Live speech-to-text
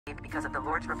because of the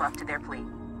Lord's rebuff to their plea.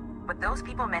 But those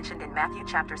people mentioned in Matthew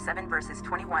chapter 7 verses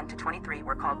 21 to 23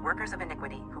 were called workers of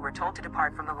iniquity, who were told to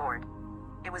depart from the Lord.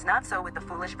 It was not so with the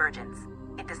foolish virgins.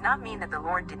 It does not mean that the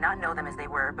Lord did not know them as they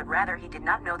were, but rather he did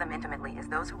not know them intimately as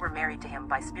those who were married to him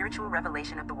by spiritual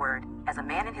revelation of the word, as a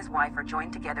man and his wife are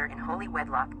joined together in holy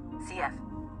wedlock, cf.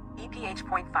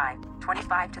 EPH.5,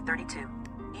 25 to 32,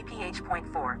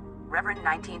 EPH.4, Reverend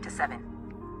 19 to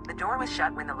 7. The door was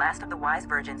shut when the last of the wise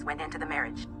virgins went into the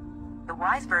marriage. The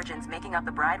wise virgins making up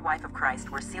the bride wife of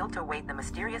Christ were sealed to await the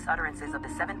mysterious utterances of the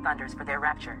seven thunders for their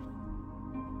rapture.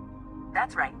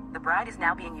 That's right, the bride is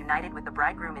now being united with the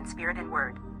bridegroom in spirit and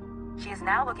word. She is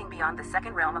now looking beyond the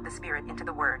second realm of the spirit into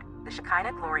the word, the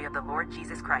Shekinah glory of the Lord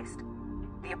Jesus Christ.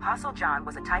 The Apostle John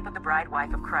was a type of the bride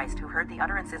wife of Christ who heard the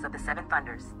utterances of the seven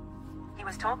thunders. He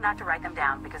was told not to write them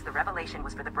down because the revelation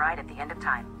was for the bride at the end of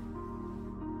time.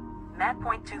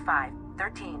 Matt.25,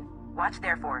 13, Watch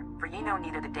therefore, for ye know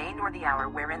neither the day nor the hour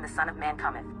wherein the Son of Man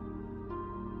cometh.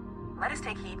 Let us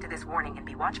take heed to this warning and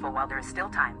be watchful while there is still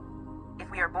time.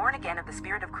 If we are born again of the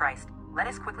Spirit of Christ, let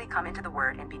us quickly come into the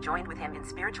Word and be joined with him in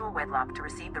spiritual wedlock to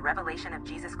receive the revelation of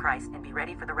Jesus Christ and be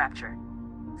ready for the rapture.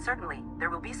 Certainly, there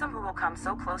will be some who will come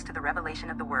so close to the revelation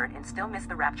of the Word and still miss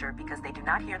the rapture because they do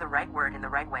not hear the right word in the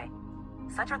right way.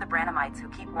 Such are the Branhamites who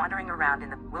keep wandering around in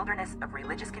the wilderness of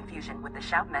religious confusion with the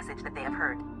shout message that they have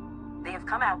heard. They have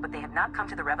come out, but they have not come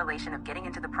to the revelation of getting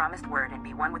into the promised word and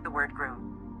be one with the word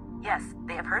groom. Yes,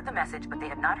 they have heard the message, but they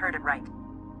have not heard it right.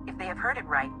 If they have heard it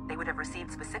right, they would have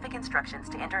received specific instructions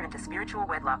to enter into spiritual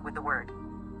wedlock with the word.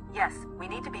 Yes, we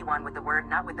need to be one with the word,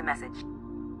 not with the message.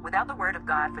 Without the word of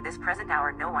God for this present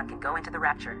hour, no one can go into the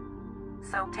rapture.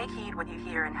 So take heed what you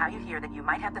hear and how you hear, that you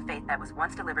might have the faith that was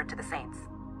once delivered to the saints.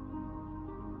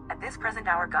 At this present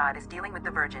hour, God is dealing with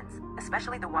the virgins,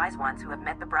 especially the wise ones who have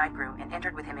met the bridegroom and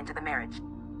entered with him into the marriage.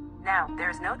 Now, there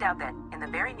is no doubt that, in the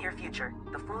very near future,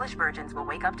 the foolish virgins will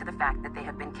wake up to the fact that they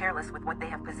have been careless with what they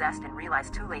have possessed and realize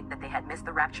too late that they had missed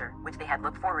the rapture, which they had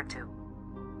looked forward to.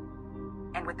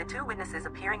 And with the two witnesses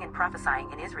appearing and prophesying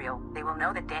in Israel, they will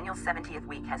know that Daniel's 70th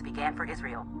week has began for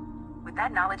Israel. With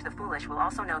that knowledge, the foolish will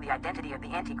also know the identity of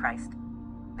the Antichrist.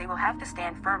 They will have to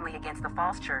stand firmly against the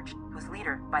false church, whose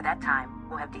leader, by that time,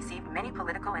 will have deceived many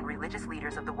political and religious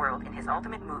leaders of the world in his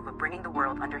ultimate move of bringing the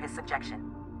world under his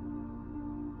subjection.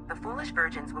 The foolish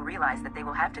virgins will realize that they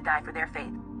will have to die for their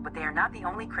faith, but they are not the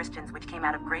only Christians which came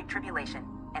out of great tribulation,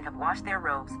 and have washed their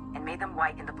robes, and made them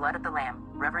white in the blood of the Lamb,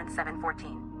 Reverend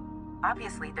 7:14.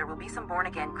 Obviously, there will be some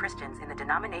born-again Christians in the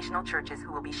denominational churches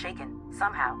who will be shaken,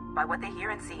 somehow, by what they hear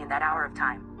and see in that hour of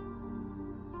time.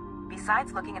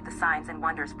 Besides looking at the signs and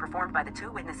wonders performed by the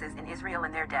two witnesses in Israel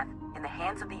and their death, in the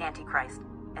hands of the Antichrist,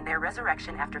 and their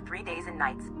resurrection after 3 days and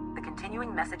nights, the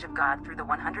continuing message of God through the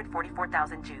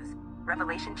 144,000 Jews,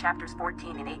 Revelation chapters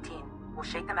 14 and 18, will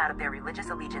shake them out of their religious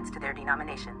allegiance to their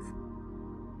denominations.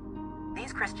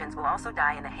 These Christians will also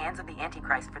die in the hands of the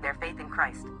Antichrist for their faith in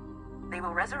Christ. They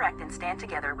will resurrect and stand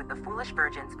together with the foolish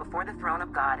virgins before the throne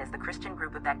of God as the Christian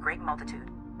group of that great multitude,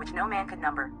 which no man could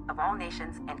number, of all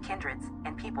nations, and kindreds,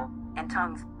 and people, and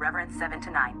tongues, Reverend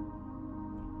 7-9.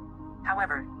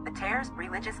 However, the tares,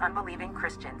 religious unbelieving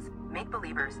Christians,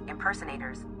 make-believers,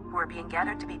 impersonators, who are being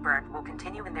gathered to be burnt will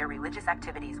continue in their religious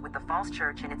activities with the false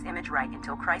church and its image right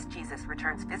until Christ Jesus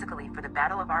returns physically for the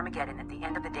battle of Armageddon at the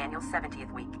end of the Daniel's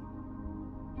 70th week.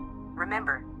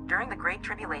 Remember, during the Great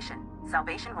Tribulation,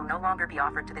 salvation will no longer be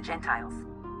offered to the Gentiles.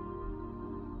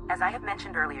 As I have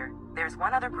mentioned earlier, there is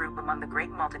one other group among the great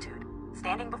multitude,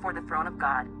 standing before the throne of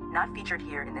God, not featured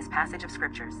here in this passage of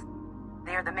scriptures.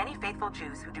 They are the many faithful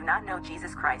Jews who do not know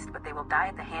Jesus Christ, but they will die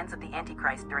at the hands of the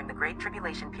Antichrist during the Great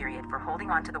Tribulation period for holding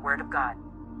on to the Word of God.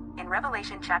 In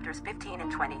Revelation chapters 15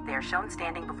 and 20, they are shown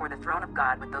standing before the throne of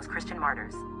God with those Christian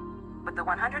martyrs. But the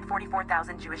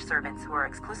 144,000 Jewish servants who are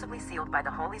exclusively sealed by the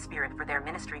Holy Spirit for their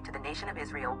ministry to the nation of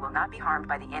Israel will not be harmed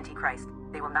by the Antichrist,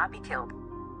 they will not be killed.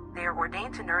 They are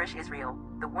ordained to nourish Israel,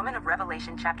 the woman of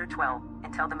Revelation chapter 12,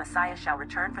 until the Messiah shall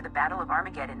return for the battle of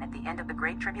Armageddon at the end of the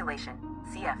Great Tribulation,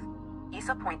 cf.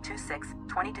 Isa.26,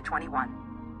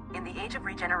 20-21. In the age of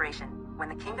regeneration, when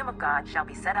the kingdom of God shall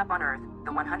be set up on earth,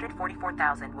 the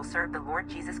 144,000 will serve the Lord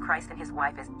Jesus Christ and his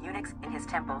wife as eunuchs in his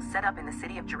temple set up in the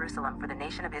city of Jerusalem for the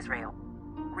nation of Israel.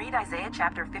 Read Isaiah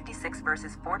chapter 56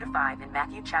 verses 4-5 and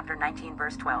Matthew chapter 19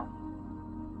 verse 12.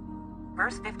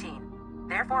 Verse 15.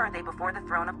 Therefore are they before the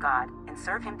throne of God, and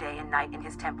serve him day and night in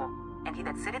his temple, and he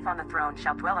that sitteth on the throne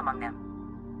shall dwell among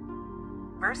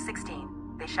them. Verse 16.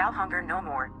 They shall hunger no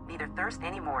more, neither thirst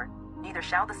any more, neither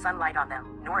shall the sun light on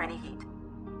them, nor any heat.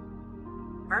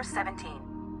 Verse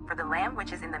 17. For the Lamb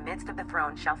which is in the midst of the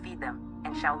throne shall feed them,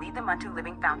 and shall lead them unto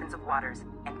living fountains of waters,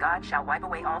 and God shall wipe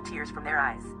away all tears from their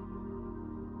eyes.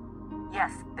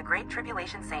 Yes, the great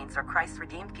tribulation saints are Christ's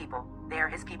redeemed people, they are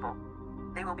his people.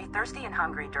 They will be thirsty and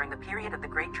hungry during the period of the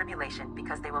great tribulation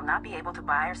because they will not be able to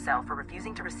buy or sell for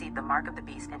refusing to receive the mark of the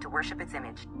beast and to worship its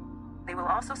image. They will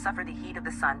also suffer the heat of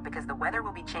the sun because the weather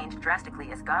will be changed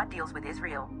drastically as God deals with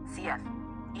Israel, cf.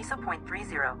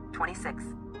 Isa.30, 26.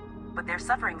 But their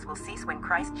sufferings will cease when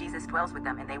Christ Jesus dwells with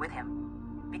them and they with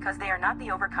him. Because they are not the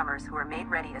overcomers who are made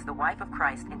ready as the wife of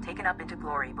Christ and taken up into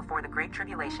glory before the great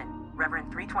tribulation, Rev.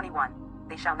 3:21,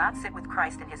 they shall not sit with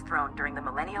Christ in his throne during the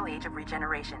millennial age of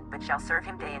regeneration, but shall serve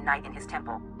him day and night in his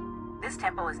temple. This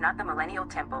temple is not the millennial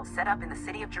temple set up in the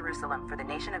city of Jerusalem for the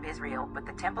nation of Israel, but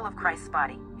the temple of Christ's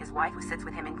body, his wife who sits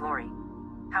with him in glory.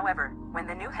 However, when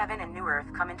the new heaven and new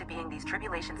earth come into being, these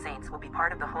tribulation saints will be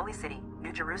part of the holy city,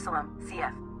 New Jerusalem,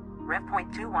 cf.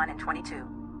 Rev.21 and 22.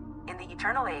 In the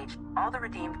eternal age, all the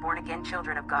redeemed born-again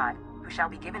children of God, who shall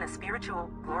be given a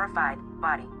spiritual, glorified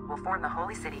body, will form the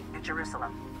holy city, New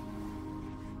Jerusalem.